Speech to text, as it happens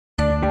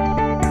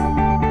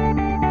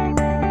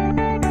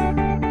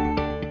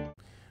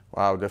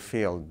Wow, the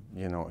field,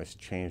 is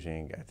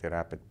changing at a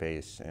rapid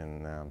pace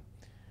in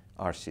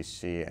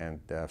RCC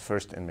and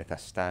first in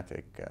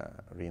metastatic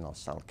renal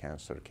cell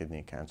cancer,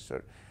 kidney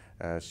cancer.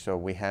 So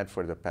we had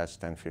for the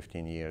past 10,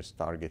 15 years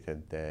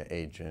targeted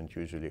agent,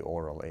 usually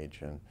oral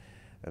agent,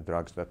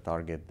 drugs that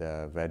target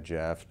the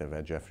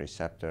VEGF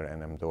receptor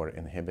and mTOR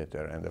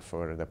inhibitor. And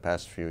for the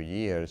past few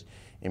years,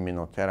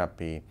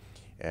 immunotherapy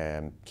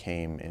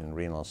came in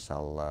renal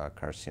cell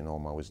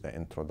carcinoma with the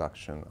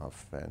introduction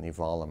of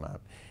nivolumab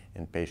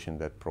in patients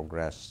that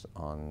progress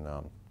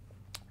on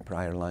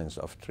prior lines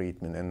of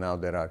treatment. And now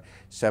there are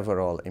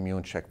several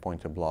immune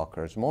checkpoint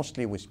blockers,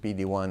 mostly with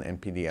PD-1 and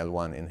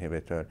PD-L1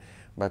 inhibitor,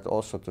 but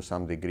also to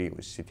some degree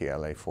with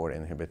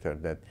CTLA-4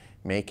 inhibitor that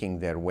making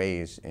their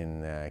ways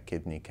in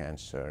kidney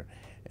cancer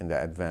in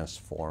the advanced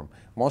form,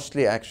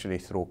 mostly actually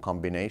through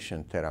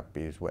combination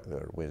therapies,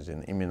 whether with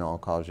an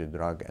immuno-oncology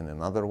drug and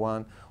another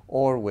one,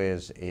 or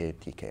with a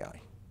TKI.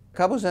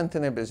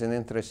 Cabozantinib is an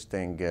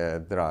interesting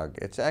drug.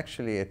 It's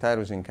actually a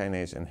tyrosine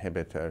kinase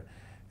inhibitor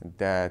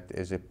that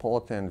is a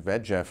potent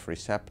VEGF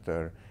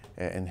receptor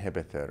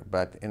inhibitor.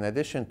 But in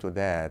addition to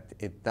that,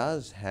 it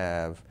does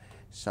have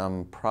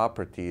some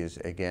properties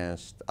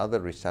against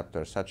other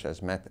receptors such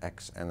as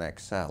MET-X and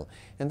XL.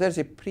 And there's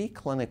a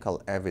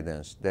preclinical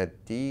evidence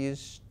that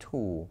these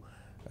two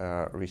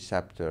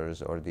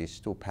receptors, or these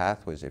two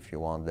pathways, if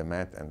you want, the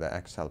MET and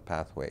the XL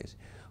pathways,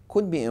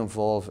 could be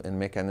involved in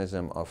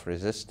mechanism of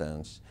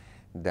resistance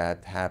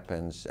that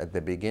happens at the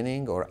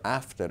beginning or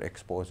after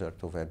exposure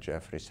to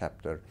VEGF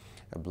receptor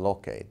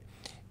blockade.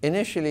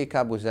 Initially,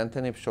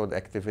 cabozantinib showed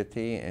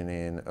activity in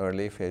an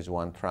early phase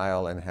 1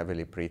 trial in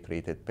heavily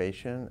pretreated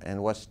patient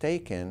and was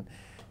taken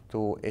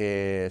to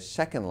a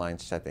second-line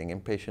setting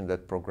in patients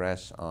that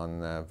progress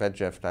on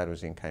VEGF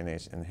tyrosine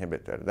kinase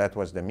inhibitor. That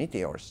was the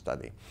METEOR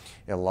study,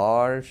 a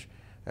large,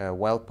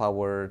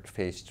 well-powered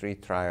phase 3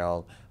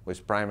 trial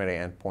with primary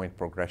endpoint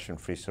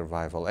progression-free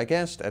survival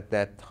against, at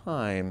that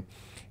time,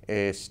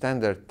 a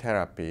standard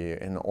therapy,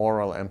 an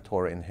oral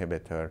mTOR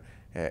inhibitor,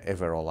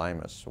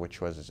 Everolimus,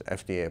 which was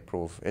FDA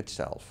approved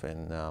itself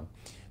in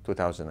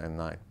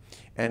 2009.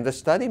 And the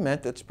study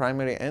met its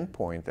primary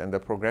endpoint, and the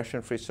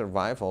progression-free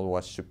survival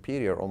was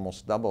superior,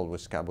 almost double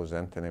with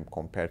cabozantinib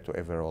compared to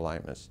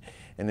Everolimus.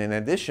 And in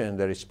addition,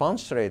 the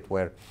response rate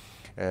were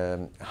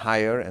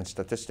higher and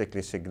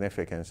statistically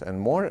significant, and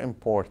more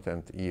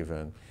important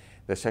even,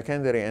 the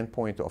secondary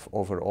endpoint of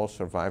overall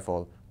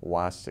survival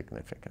was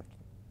significant.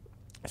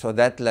 So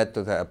that led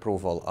to the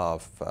approval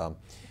of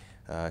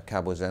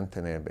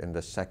cabozantinib in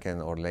the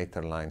second or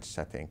later line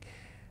setting.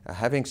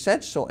 Having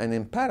said so, and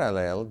in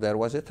parallel, there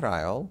was a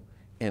trial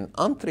in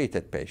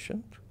untreated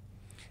patients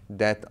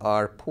that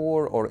are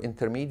poor or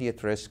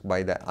intermediate risk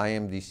by the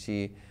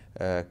IMDC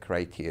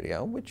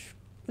criteria, which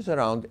is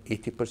around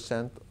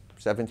 80%,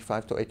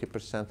 75 to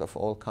 80% of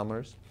all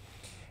comers,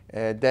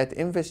 that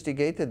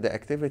investigated the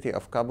activity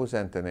of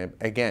cabozantinib,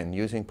 again,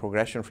 using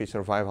progression-free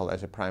survival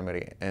as a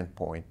primary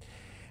endpoint,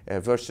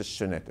 versus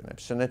Sunitinib.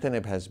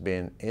 Sunitinib has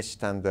been a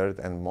standard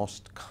and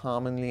most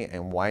commonly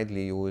and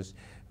widely used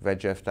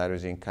VEGF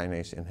tyrosine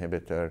kinase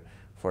inhibitor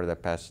for the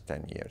past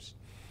 10 years.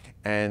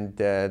 And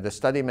the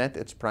study met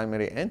its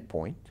primary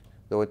endpoint,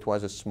 though it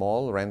was a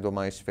small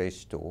randomized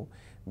phase 2,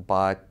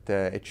 but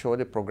it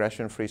showed a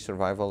progression-free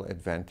survival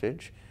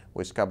advantage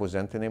with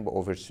cabozantinib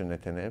over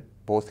Sunitinib,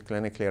 both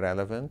clinically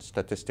relevant,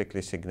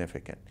 statistically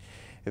significant.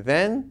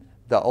 Then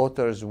the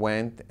authors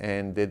went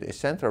and did a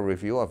central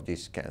review of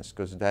these scans,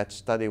 because that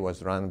study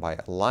was run by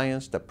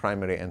Alliance. The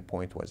primary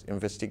endpoint was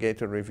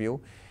investigator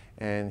review.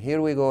 And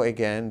here we go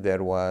again,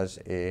 there was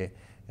a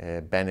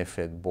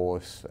benefit,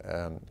 both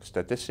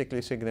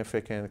statistically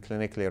significant,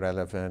 clinically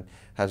relevant,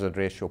 hazard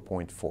ratio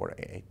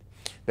 0.48.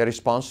 The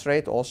response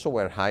rate also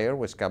were higher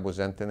with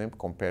cabozantinib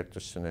compared to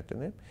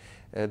Sunitinib.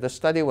 The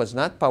study was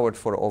not powered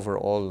for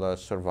overall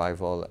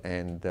survival,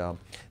 and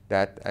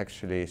that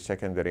actually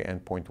secondary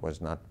endpoint was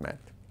not met.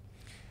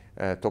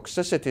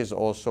 Toxicities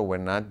also were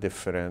not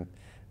different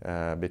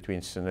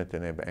between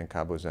Sunitinib and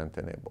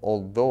cabozantinib,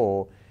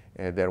 although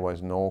there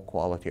was no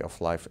quality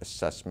of life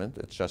assessment.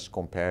 It's just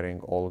comparing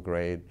all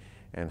grade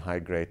and high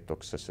grade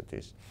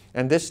toxicities.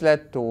 And this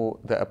led to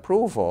the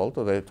approval,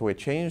 to a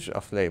change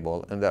of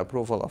label and the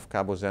approval of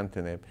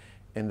cabozantinib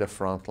in the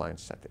frontline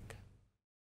setting.